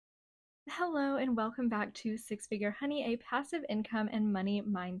Hello, and welcome back to Six Figure Honey, a passive income and money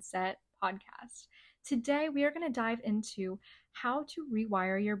mindset podcast. Today, we are going to dive into how to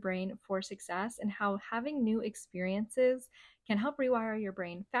rewire your brain for success and how having new experiences can help rewire your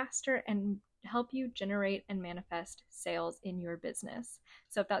brain faster and help you generate and manifest sales in your business.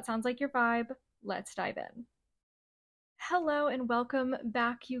 So, if that sounds like your vibe, let's dive in. Hello and welcome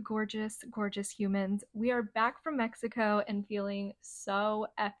back, you gorgeous, gorgeous humans. We are back from Mexico and feeling so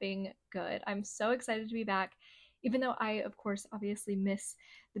effing good. I'm so excited to be back, even though I, of course, obviously miss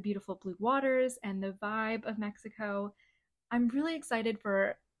the beautiful blue waters and the vibe of Mexico. I'm really excited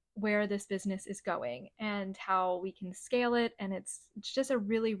for where this business is going and how we can scale it. And it's just a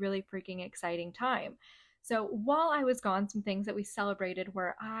really, really freaking exciting time. So while I was gone, some things that we celebrated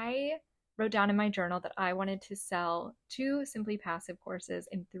were I wrote down in my journal that I wanted to sell 2 Simply Passive courses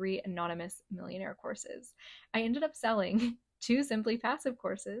and 3 Anonymous Millionaire courses. I ended up selling 2 Simply Passive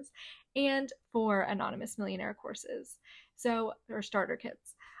courses and 4 Anonymous Millionaire courses. So, or starter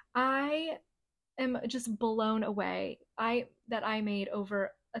kits. I am just blown away. I made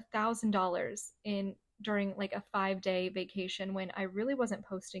over $1,000 in during like a 5-day vacation when I really wasn't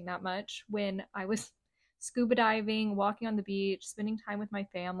posting that much, when I was scuba diving, walking on the beach, spending time with my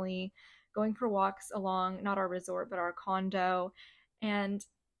family, going for walks along not our resort but our condo. And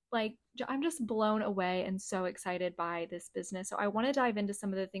like I'm just blown away and so excited by this business. So I want to dive into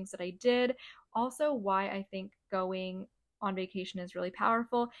some of the things that I did, also why I think going on vacation is really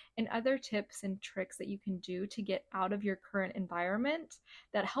powerful, and other tips and tricks that you can do to get out of your current environment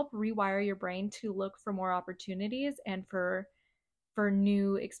that help rewire your brain to look for more opportunities and for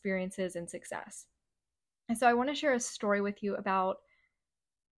new experiences and success. And so I want to share a story with you about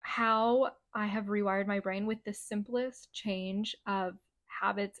how I have rewired my brain with the simplest change of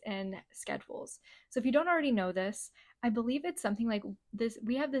habits and schedules. So if you don't already know this, I believe it's something like this.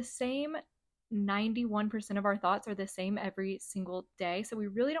 We have the same 91% of our thoughts are the same every single day. So we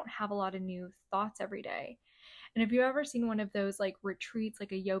really don't have a lot of new thoughts every day. And if you've ever seen one of those like retreats,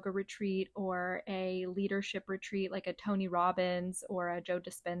 like a yoga retreat or a leadership retreat, like a Tony Robbins or a Joe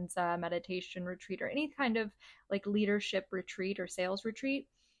Dispenza meditation retreat, or any kind of like leadership retreat or sales retreat,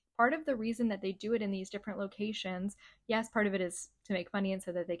 part of the reason that they do it in these different locations, yes, part of it is to make money and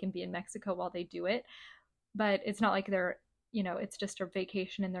so that they can be in Mexico while they do it, but it's not like they're, it's just a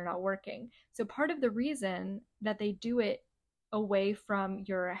vacation and they're not working. So part of the reason that they do it away from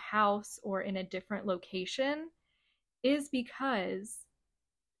your house or in a different location is because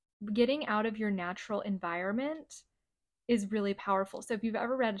getting out of your natural environment is really powerful. So if you've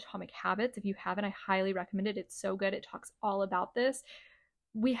ever read Atomic Habits, if you haven't, I highly recommend it. It's so good. It talks all about this.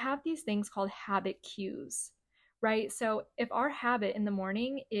 We have these things called habit cues, right? So if our habit in the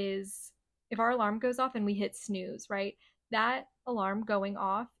morning is, if our alarm goes off and we hit snooze, right? That alarm going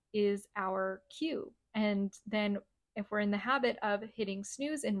off is our cue. And then if we're in the habit of hitting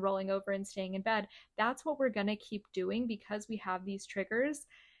snooze and rolling over and staying in bed, that's what we're going to keep doing because we have these triggers.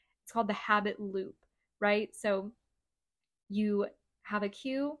 It's called the habit loop, right? So you have a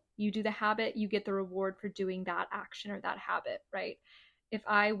cue, you do the habit, you get the reward for doing that action or that habit, right? If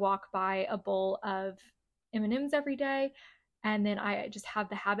I walk by a bowl of M&Ms every day, and then I just have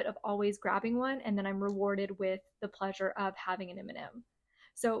the habit of always grabbing one, and then I'm rewarded with the pleasure of having an M&M.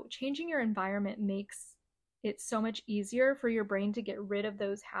 So changing your environment makes it so much easier for your brain to get rid of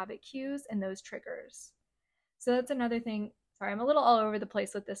those habit cues and those triggers. So that's another thing. Sorry, I'm a little all over the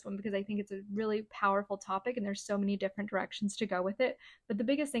place with this one because I think it's a really powerful topic and there's so many different directions to go with it. But the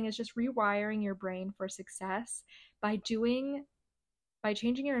biggest thing is just rewiring your brain for success by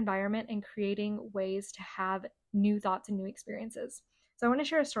changing your environment and creating ways to have new thoughts and new experiences. So I want to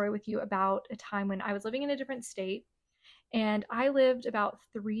share a story with you about a time when I was living in a different state, and I lived about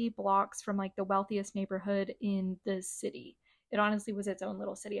 3 blocks from like the wealthiest neighborhood in the city. It honestly was its own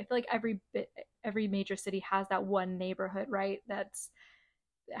little city. I feel like every major city has that one neighborhood, right?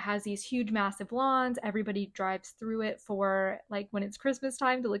 Has these huge massive lawns. Everybody drives through it for like when it's Christmas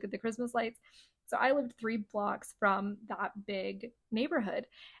time to look at the Christmas lights. So I lived 3 blocks from that big neighborhood.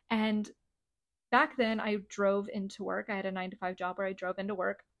 And back then I drove into work. I had a 9 to 5 job where I drove into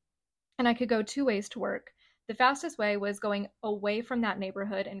work, and I could go 2 ways to work. The fastest way was going away from that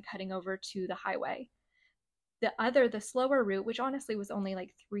neighborhood and cutting over to the highway. The slower route, which honestly was only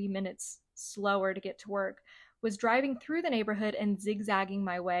like 3 minutes slower to get to work, was driving through the neighborhood and zigzagging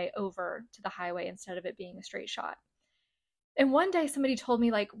my way over to the highway instead of it being a straight shot. And one day somebody told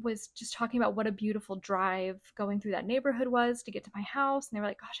me, like, was just talking about what a beautiful drive going through that neighborhood was to get to my house. And they were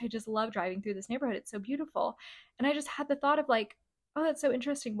like, gosh, I just love driving through this neighborhood. It's so beautiful. And I just had the thought of like, oh, that's so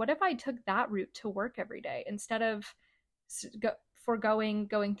interesting. What if I took that route to work every day instead of foregoing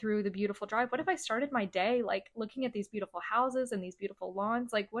going through the beautiful drive? What if I started my day like looking at these beautiful houses and these beautiful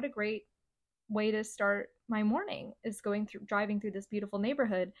lawns? Like, what a great way to start my morning is going through driving through this beautiful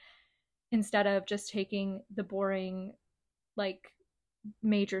neighborhood instead of just taking the boring like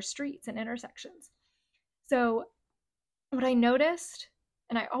major streets and intersections. So what I noticed,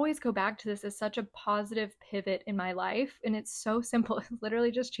 and I always go back to this, is such a positive pivot in my life, and it's so simple. It's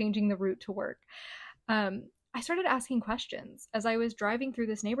literally just changing the route to work. I started asking questions as I was driving through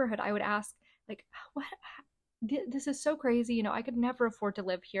this neighborhood. I would ask, like, what? This is so crazy. You know, I could never afford to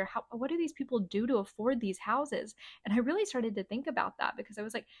live here. What do these people do to afford these houses? And I really started to think about that because I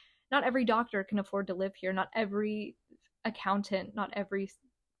was like, not every doctor can afford to live here. Not every accountant, not every,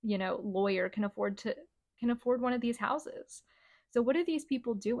 lawyer can afford one of these houses. So what are these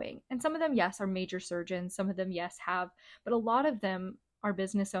people doing? And some of them, yes, are major surgeons. Some of them, yes, have, but a lot of them are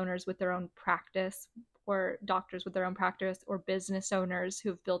business owners with their own practice, or doctors with their own practice, or business owners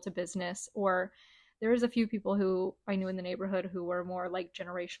who've built a business. Or there was a few people who I knew in the neighborhood who were more like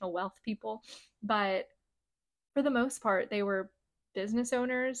generational wealth people, but for the most part, they were business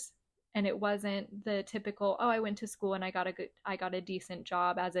owners. And it wasn't the typical, oh, I went to school and I got a decent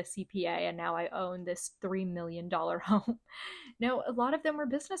job as a CPA and now I own this $3 million home. No, a lot of them were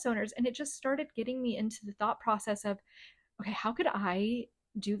business owners, and it just started getting me into the thought process of, okay, how could I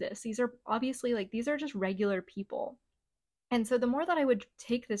do this? These are obviously like, these are just regular people. And so the more that I would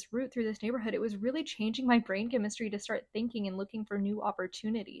take this route through this neighborhood, it was really changing my brain chemistry to start thinking and looking for new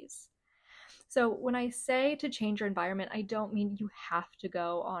opportunities. So when I say to change your environment, I don't mean you have to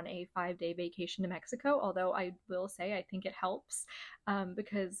go on a 5-day vacation to Mexico, although I will say I think it helps,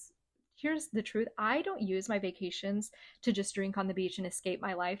 because here's the truth. I don't use my vacations to just drink on the beach and escape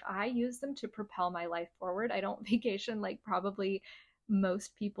my life. I use them to propel my life forward. I don't vacation like probably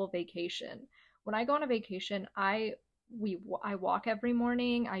most people vacation. When I go on a vacation, I walk every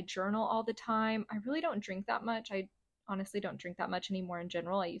morning. I journal all the time. I really don't drink that much. I honestly don't drink that much anymore in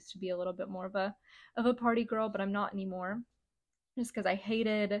general. I used to be a little bit more of a party girl, but I'm not anymore. Just because I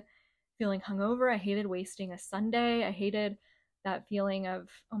hated feeling hungover. I hated wasting a Sunday. I hated that feeling of,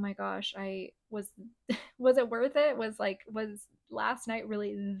 oh my gosh, I was was it worth it? Was last night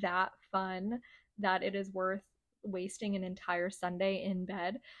really that fun that it is worth wasting an entire Sunday in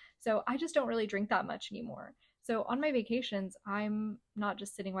bed? So I just don't really drink that much anymore. So on my vacations, I'm not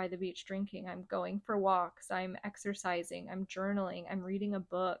just sitting by the beach drinking. I'm going for walks, I'm exercising, I'm journaling, I'm reading a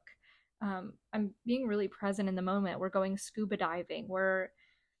book. I'm being really present in the moment. We're going scuba diving, we're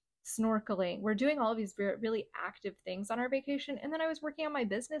snorkeling, we're doing all of these really active things on our vacation. And then I was working on my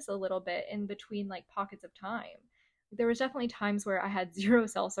business a little bit in between like pockets of time. There was definitely times where I had zero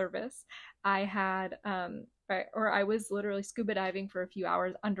cell service. I had, or I was literally scuba diving for a few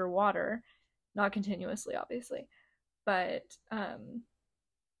hours underwater, not continuously, obviously, but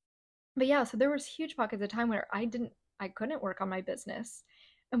yeah. So there was huge pockets of time where I couldn't work on my business.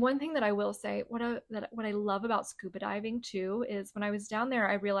 And one thing that I will say, what I love about scuba diving too, is when I was down there,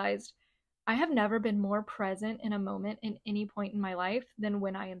 I realized I have never been more present in a moment in any point in my life than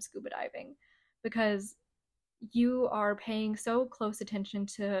when I am scuba diving, because you are paying so close attention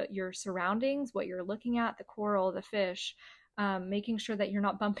to your surroundings, what you're looking at, the coral, the fish, making sure that you're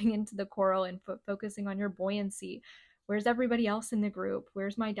not bumping into the coral and focusing on your buoyancy. Where's everybody else in the group?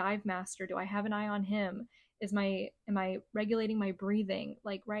 Where's my dive master? Do I have an eye on him? Am I regulating my breathing?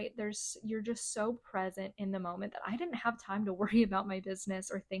 Like, right, you're just so present in the moment that I didn't have time to worry about my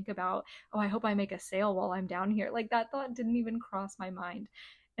business or think about, oh, I hope I make a sale while I'm down here. Like, that thought didn't even cross my mind.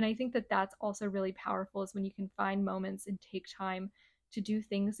 And I think that that's also really powerful, is when you can find moments and take time to do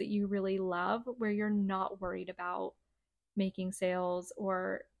things that you really love, where you're not worried about making sales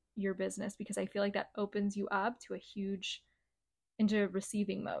or your business, because I feel like that opens you up to into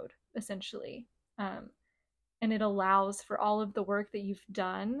receiving mode, essentially. And it allows for all of the work that you've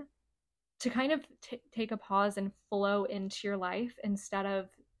done to kind of take a pause and flow into your life instead of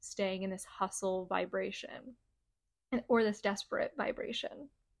staying in this hustle vibration or this desperate vibration.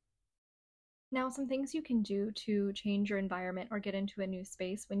 Now, some things you can do to change your environment or get into a new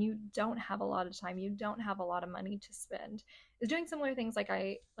space when you don't have a lot of time, you don't have a lot of money to spend, is doing similar things like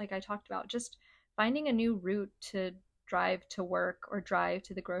I talked about, just finding a new route to drive to work or drive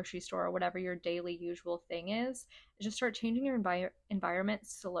to the grocery store or whatever your daily usual thing is. Just start changing your environment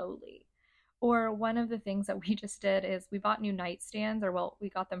slowly. Or one of the things that we just did is we bought new nightstands, or well, we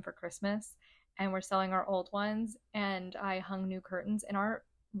got them for Christmas, and we're selling our old ones, and I hung new curtains, and our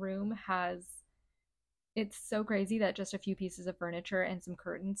room has It's so crazy that just a few pieces of furniture and some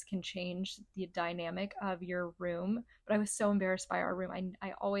curtains can change the dynamic of your room. But I was so embarrassed by our room.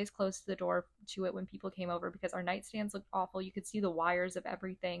 I always closed the door to it when people came over because our nightstands looked awful. You could see the wires of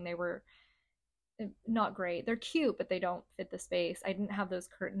everything. They were not great. They're cute, but they don't fit the space. I didn't have those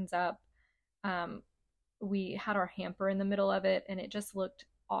curtains up. Um, we had our hamper in the middle of it, and it just looked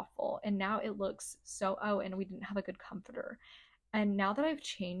awful. And now it looks so, oh, and we didn't have a good comforter. And now that I've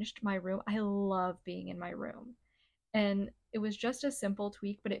changed my room, I love being in my room. And it was just a simple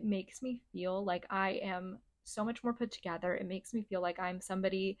tweak, but it makes me feel like I am so much more put together. It makes me feel like I'm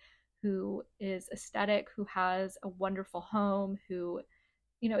somebody who is aesthetic, who has a wonderful home, who,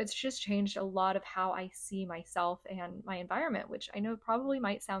 it's just changed a lot of how I see myself and my environment, which I know probably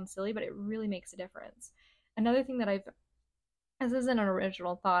might sound silly, but it really makes a difference. Another thing that this isn't an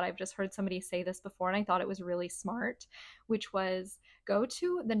original thought, I've just heard somebody say this before and I thought it was really smart, which was go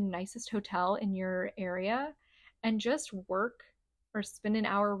to the nicest hotel in your area and just work or spend an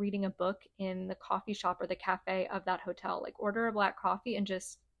hour reading a book in the coffee shop or the cafe of that hotel. Like order a black coffee and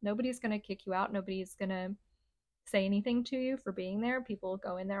just nobody's going to kick you out. Nobody's going to say anything to you for being there. People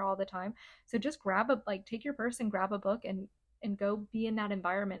go in there all the time. So just take your purse and grab a book and go be in that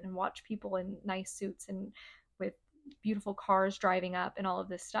environment and watch people in nice suits and with beautiful cars driving up and all of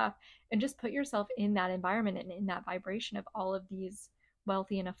this stuff, and just put yourself in that environment and in that vibration of all of these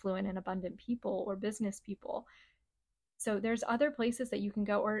wealthy and affluent and abundant people or business people. So there's other places that you can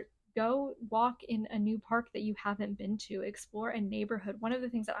go, or go walk in a new park that you haven't been to, explore a neighborhood. One of the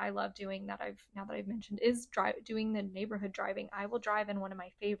things that I love doing that I've mentioned is doing the neighborhood driving. I will drive in one of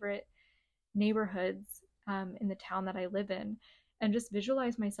my favorite neighborhoods in the town that I live in and just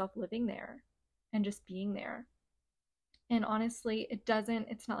visualize myself living there and just being there. And honestly,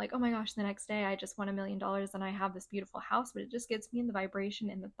 it's not like, oh my gosh, the next day I just won $1 million and I have this beautiful house, but it just gets me in the vibration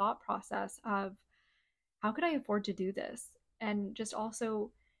and the thought process of how could I afford to do this? And just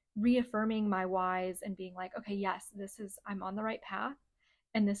also reaffirming my whys and being like, okay, yes, I'm on the right path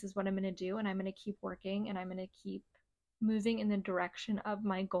and this is what I'm going to do. And I'm going to keep working and I'm going to keep moving in the direction of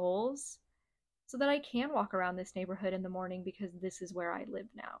my goals so that I can walk around this neighborhood in the morning because this is where I live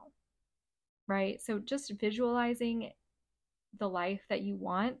now. Right? So just visualizing the life that you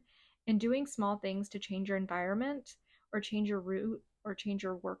want and doing small things to change your environment or change your route or change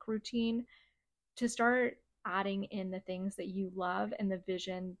your work routine to start adding in the things that you love and the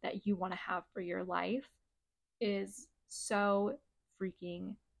vision that you want to have for your life is so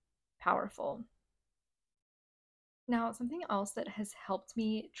freaking powerful. Now, something else that has helped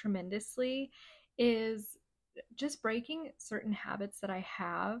me tremendously is just breaking certain habits that I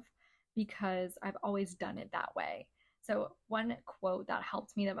have because I've always done it that way. So, one quote that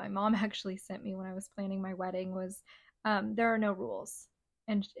helped me that my mom actually sent me when I was planning my wedding was, there are no rules.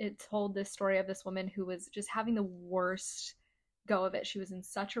 And it told this story of this woman who was just having the worst go of it. She was in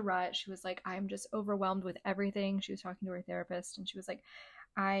such a rut. She was like, I'm just overwhelmed with everything. She was talking to her therapist and she was like,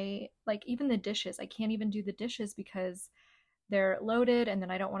 I like even the dishes. I can't even do the dishes because they're loaded and then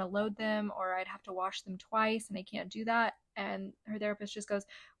I don't want to load them or I'd have to wash them twice and I can't do that. And her therapist just goes,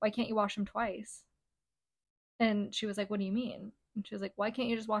 why can't you wash them twice? And she was like, what do you mean? And she was like, why can't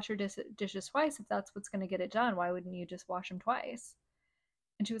you just wash your dishes twice if that's what's going to get it done? Why wouldn't you just wash them twice?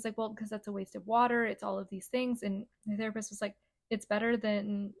 And she was like, well, because that's a waste of water. It's all of these things. And the therapist was like, it's better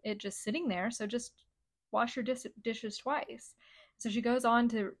than it just sitting there. So just wash your dishes twice. So she goes on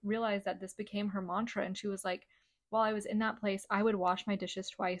to realize that this became her mantra. And she was like, while I was in that place, I would wash my dishes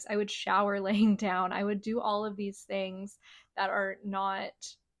twice. I would shower laying down. I would do all of these things that are not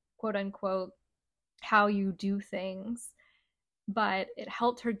quote unquote how you do things, but it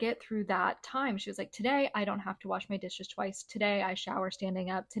helped her get through that time. She was like, today I don't have to wash my dishes twice. Today I shower standing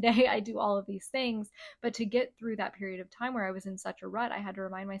up. Today I do all of these things. But to get through that period of time where I was in such a rut, I had to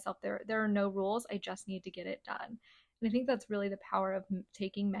remind myself there are no rules. I just need to get it done. And I think that's really the power of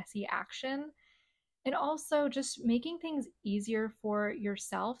taking messy action and also just making things easier for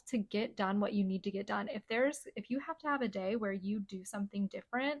yourself to get done what you need to get done. If you have to have a day where you do something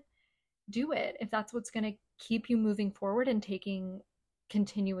different, do it if that's what's going to keep you moving forward and taking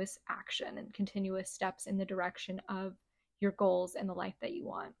continuous action and continuous steps in the direction of your goals and the life that you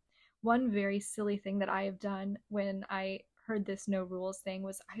want. One very silly thing that I have done when I heard this no rules thing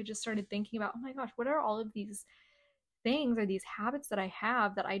was I just started thinking about, oh my gosh, what are all of these things or these habits that I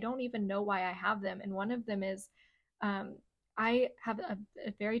have that I don't even know why I have them? And one of them is I have a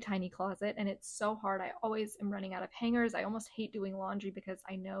very tiny closet and it's so hard. I always am running out of hangers. I almost hate doing laundry because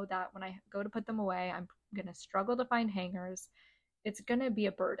I know that when I go to put them away, I'm going to struggle to find hangers. It's going to be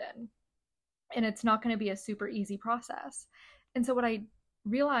a burden and it's not going to be a super easy process. And so what I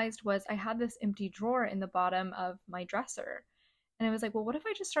realized was I had this empty drawer in the bottom of my dresser. And I was like, well, what if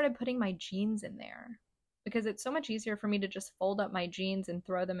I just started putting my jeans in there? Because it's so much easier for me to just fold up my jeans and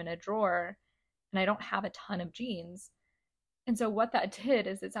throw them in a drawer. And I don't have a ton of jeans. And so what that did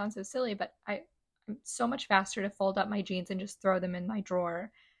is, it sounds so silly, but I'm so much faster to fold up my jeans and just throw them in my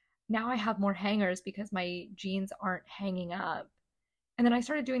drawer. Now I have more hangers because my jeans aren't hanging up. And then I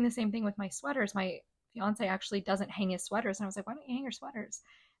started doing the same thing with my sweaters. My fiance actually doesn't hang his sweaters. And I was like, why don't you hang your sweaters?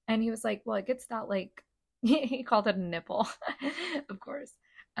 And he was like, well, it gets that like, he called it a nipple, of course.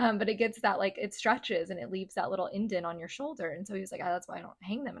 But it gets that like, it stretches and it leaves that little indent on your shoulder. And so he was like, oh, that's why I don't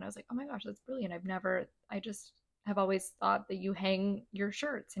hang them. And I was like, oh my gosh, that's brilliant. I just have always thought that you hang your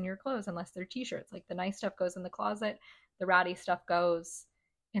shirts and your clothes unless they're t-shirts. Like the nice stuff goes in the closet, the ratty stuff goes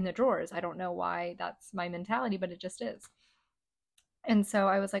in the drawers. I don't know why that's my mentality, but it just is. And so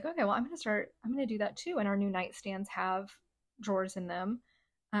I was like, okay, well, I'm going to do that too. And our new nightstands have drawers in them.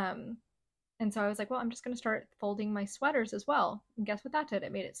 Um, and so I was like, well, I'm just going to start folding my sweaters as well. And guess what that did?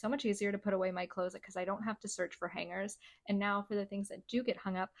 It made it so much easier to put away my clothes because I don't have to search for hangers. And now for the things that do get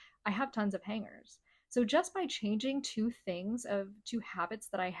hung up, I have tons of hangers. So just by changing two habits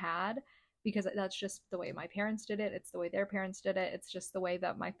that I had, because that's just the way my parents did it, it's the way their parents did it, it's just the way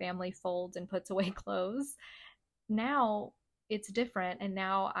that my family folds and puts away clothes. Now it's different. And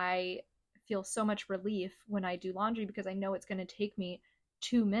now I feel so much relief when I do laundry because I know it's going to take me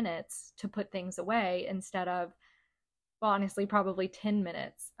 2 minutes to put things away instead of, well, honestly, probably 10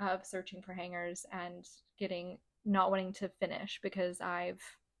 minutes of searching for hangers and getting not wanting to finish because I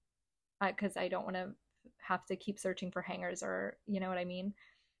don't want to have to keep searching for hangers, or you know what I mean?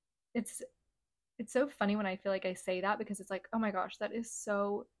 It's it's so funny when I feel like I say that because it's like, oh my gosh, that is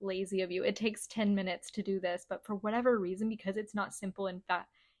so lazy of you. It takes 10 minutes to do this, but for whatever reason, because it's not simple and fat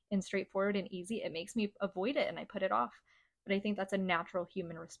and straightforward and easy, it makes me avoid it and I put it off. But I think that's a natural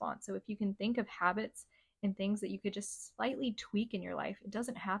human response. So if you can think of habits and things that you could just slightly tweak in your life, it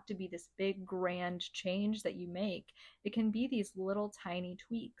doesn't have to be this big grand change that you make. It can be these little tiny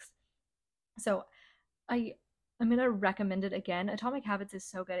tweaks. So I I'm gonna recommend it again. Atomic Habits is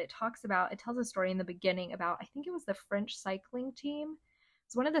so good. It tells a story in the beginning about, I think it was the French cycling team.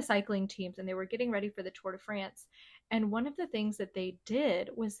 It's one of the cycling teams, and they were getting ready for the Tour de France. And one of the things that they did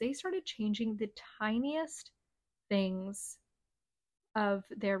was they started changing the tiniest things of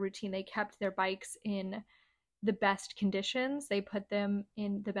their routine. They kept their bikes in the best conditions. They put them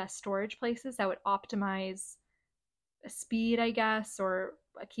in the best storage places that would optimize speed, I guess, or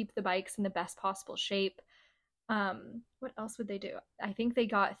keep the bikes in the best possible shape. What else would they do? I think they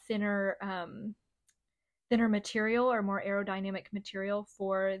got thinner material or more aerodynamic material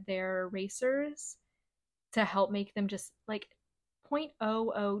for their racers to help make them just like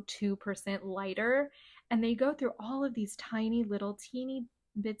 0.002% lighter. And they go through all of these tiny little teeny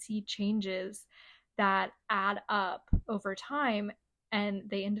bitsy changes that add up over time, and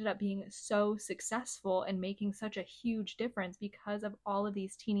they ended up being so successful and making such a huge difference because of all of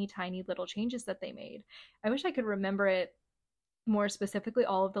these teeny tiny little changes that they made. I wish I could remember it more specifically,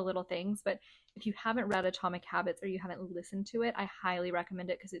 all of the little things, but if you haven't read Atomic Habits or you haven't listened to it, I highly recommend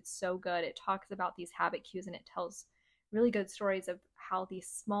it because it's so good. It talks about these habit cues and it tells really good stories of how these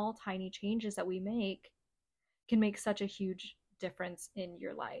small tiny changes that we make can make such a huge difference in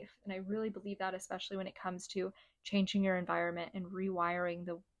your life. And I really believe that, especially when it comes to changing your environment and rewiring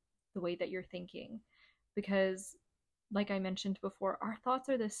the way that you're thinking. Because, like I mentioned before, our thoughts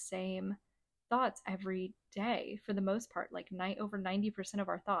are the same thoughts every day for the most part. Like over 90% of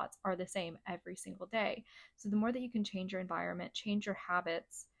our thoughts are the same every single day. So the more that you can change your environment, change your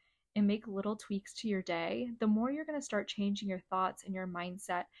habits, and make little tweaks to your day, the more you're going to start changing your thoughts and your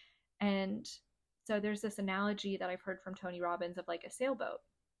mindset. And so there's this analogy that I've heard from Tony Robbins of like a sailboat,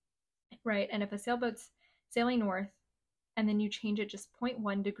 right? And if a sailboat's sailing north and then you change it just zero point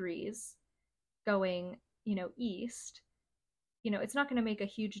 0.1 degrees going, east, it's not going to make a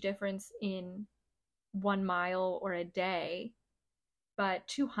huge difference in 1 mile or a day, but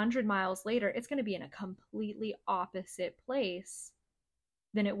 200 miles later, it's going to be in a completely opposite place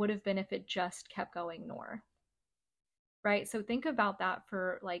than it would have been if it just kept going north, right? So think about that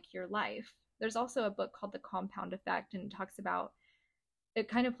for like your life. There's also a book called The Compound Effect, and it talks about, it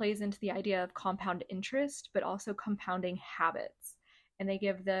kind of plays into the idea of compound interest, but also compounding habits. And they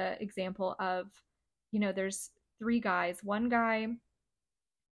give the example of, there's three guys.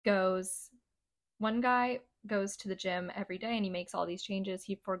 Goes one guy goes to the gym every day and he makes all these changes.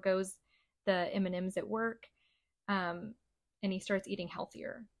 He forgoes the M&Ms at work, and he starts eating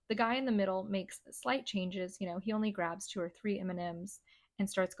healthier. The guy in the middle makes slight changes. He only grabs 2 or 3 M&Ms and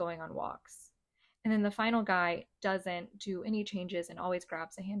starts going on walks. And then the final guy doesn't do any changes and always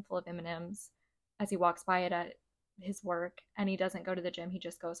grabs a handful of M&Ms as he walks by it at his work, and he doesn't go to the gym, he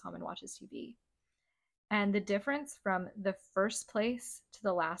just goes home and watches TV. And the difference from the first place to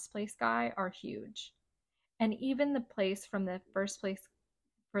the last place guy are huge. And even the place from the first place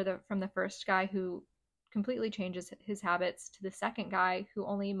from the first guy who completely changes his habits to the second guy who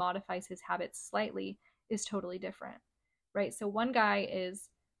only modifies his habits slightly is totally different, right? So one guy is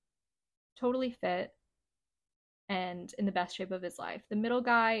totally fit and in the best shape of his life. The middle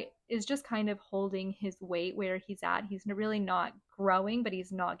guy is just kind of holding his weight where he's at. He's really not growing, but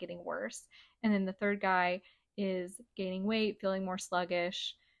he's not getting worse. And then the third guy is gaining weight, feeling more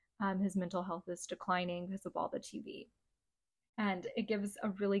sluggish. His mental health is declining because of all the TV. And it gives a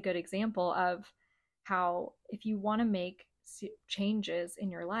really good example of how if you want to make changes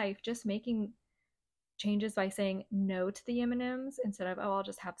in your life, just making changes by saying no to the M&Ms instead of, oh, I'll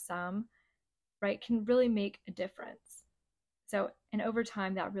just have some, right, can really make a difference. So, and over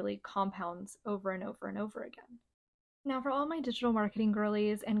time, that really compounds over and over and over again. Now, for all my digital marketing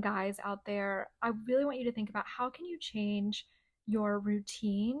girlies and guys out there, I really want you to think about how can you change your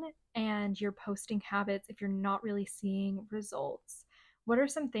routine and your posting habits if you're not really seeing results. What are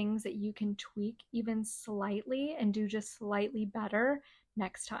some things that you can tweak even slightly and do just slightly better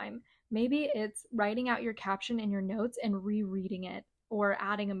next time? Maybe it's writing out your caption in your notes and rereading it or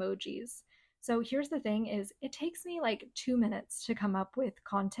adding emojis. So here's the thing is it takes me like 2 minutes to come up with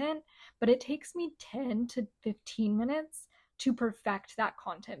content, but it takes me 10 to 15 minutes to perfect that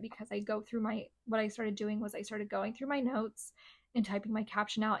content because I go through what I started doing was I started going through my notes and typing my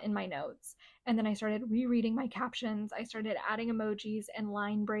caption out in my notes. And then I started rereading my captions. I started adding emojis and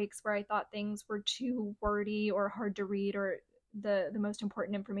line breaks where I thought things were too wordy or hard to read or the most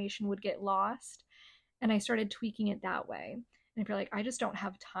important information would get lost. And I started tweaking it that way. And if you're like, I just don't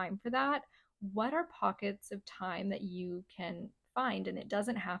have time for that, what are pockets of time that you can find? And it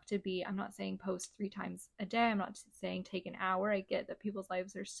doesn't have to be, I'm not saying post 3 times a day. I'm not saying take an hour. I get that people's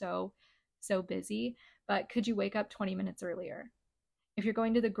lives are so busy, but could you wake up 20 minutes earlier? If you're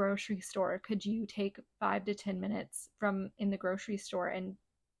going to the grocery store, could you take 5 to 10 minutes from in the grocery store and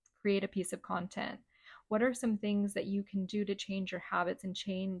create a piece of content? What are some things that you can do to change your habits and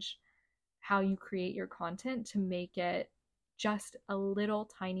change how you create your content to make it just a little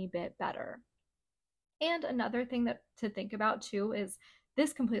tiny bit better? And another thing that to think about too is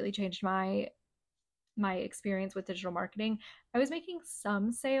this completely changed my experience with digital marketing. I was making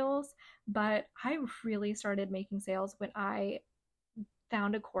some sales, but I really started making sales when I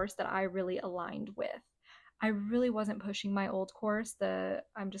found a course that I really aligned with. I really wasn't pushing my old course.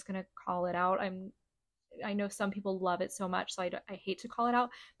 I'm just going to call it out. I know some people love it so much, so I hate to call it out,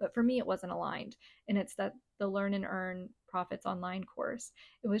 but for me, it wasn't aligned. And it's the Learn and Earn Profits Online course.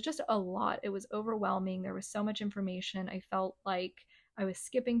 It was just a lot. It was overwhelming. There was so much information. I felt like I was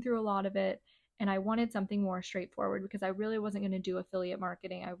skipping through a lot of it, and I wanted something more straightforward because I really wasn't going to do affiliate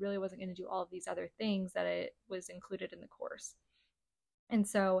marketing. I really wasn't going to do all of these other things that it was included in the course. And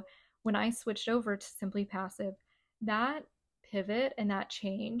so when I switched over to Simply Passive, that pivot and that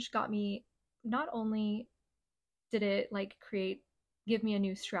change got me, not only did it like give me a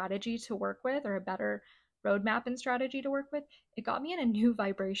new strategy to work with or a better roadmap and strategy to work with, it got me in a new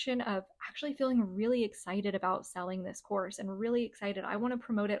vibration of actually feeling really excited about selling this course and really excited. I want to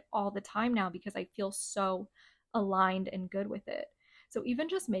promote it all the time now because I feel so aligned and good with it. So even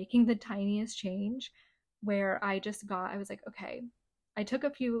just making the tiniest change where I was like, okay, I took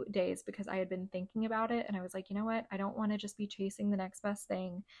a few days because I had been thinking about it and I was like, you know what? I don't want to just be chasing the next best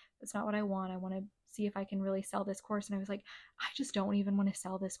thing. That's not what I want. I want to see if I can really sell this course. And I was like, I just don't even want to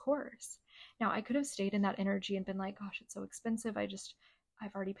sell this course. Now, I could have stayed in that energy and been like, gosh, it's so expensive.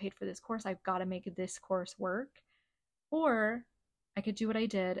 I've already paid for this course. I've got to make this course work. Or I could do what I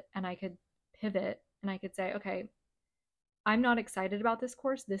did and I could pivot and I could say, okay, I'm not excited about this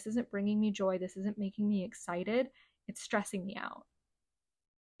course. This isn't bringing me joy. This isn't making me excited. It's stressing me out.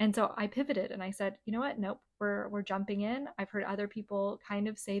 And so I pivoted and I said, you know what? Nope, we're jumping in. I've heard other people kind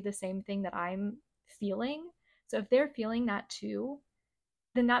of say the same thing that I'm feeling. So if they're feeling that too,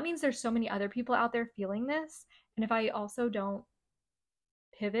 then that means there's so many other people out there feeling this. And if I also don't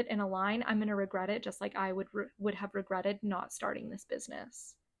pivot and align, I'm going to regret it just like I would have regretted not starting this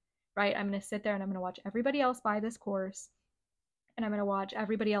business. Right? I'm going to sit there and I'm going to watch everybody else buy this course and I'm going to watch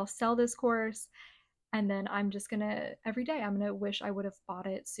everybody else sell this course. And then I'm just every day, I'm going to wish I would have bought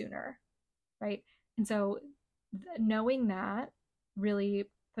it sooner, right? And so knowing that really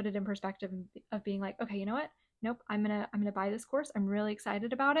put it in perspective of being like, okay, you know what? Nope, I'm going to buy this course. I'm really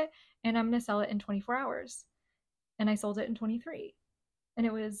excited about it. And I'm going to sell it in 24 hours. And I sold it in 23. And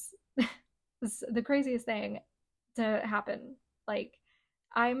it was This is the craziest thing to happen. Like,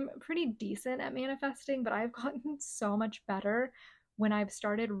 I'm pretty decent at manifesting, but I've gotten so much better when I've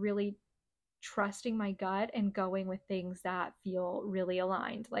started really trusting my gut and going with things that feel really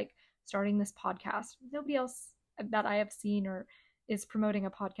aligned. Like starting this podcast. Nobody else that I have seen or is promoting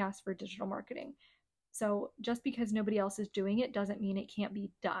a podcast for digital marketing. So just because nobody else is doing it doesn't mean it can't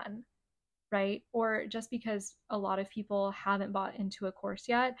be done, right? Or just because a lot of people haven't bought into a course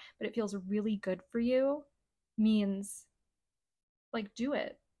yet, but it feels really good for you, means like do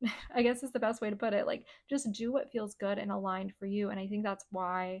it. I guess is the best way to put it. Like just do what feels good and aligned for you. And I think that's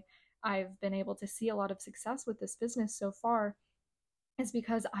why I've been able to see a lot of success with this business so far, is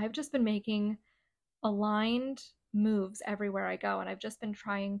because I've just been making aligned moves everywhere I go. And I've just been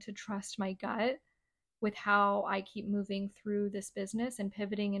trying to trust my gut with how I keep moving through this business and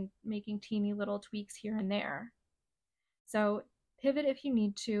pivoting and making teeny little tweaks here and there. So pivot if you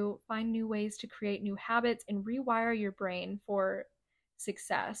need to, find new ways to create new habits and rewire your brain for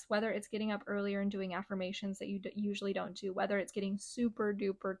success, whether it's getting up earlier and doing affirmations that you usually don't do, whether it's getting super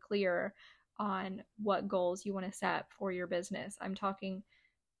duper clear on what goals you want to set for your business. I'm talking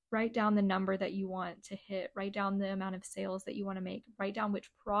write down the number that you want to hit, write down the amount of sales that you want to make, write down which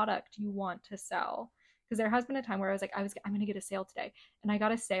product you want to sell. Because there has been a time where I was like, I'm going to get a sale today. And I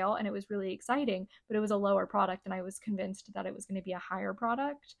got a sale and it was really exciting, but it was a lower product. And I was convinced that it was going to be a higher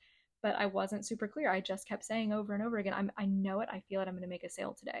product, but I wasn't super clear. I just kept saying over and over again, I know it. I feel it. I'm going to make a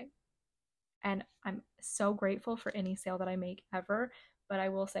sale today. And I'm so grateful for any sale that I make ever. But I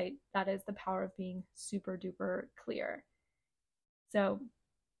will say that is the power of being super duper clear. So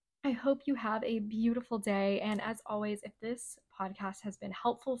I hope you have a beautiful day. And as always, if this podcast has been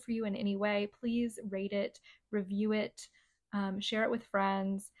helpful for you in any way, please rate it, review it, share it with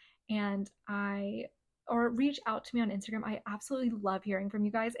friends, or reach out to me on Instagram. I absolutely love hearing from you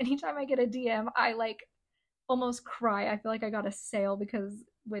guys. Anytime I get a DM, I like almost cry. I feel like I got a sale because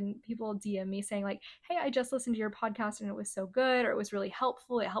when people DM me saying like, hey, I just listened to your podcast and it was so good, or it was really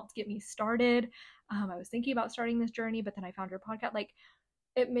helpful, it helped get me started. I was thinking about starting this journey, but then I found your podcast. Like,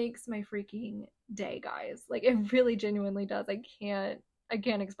 it makes my freaking day, guys. Like it really genuinely does. I can't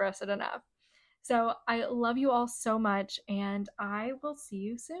express it enough. So I love you all so much, and I will see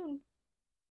you soon.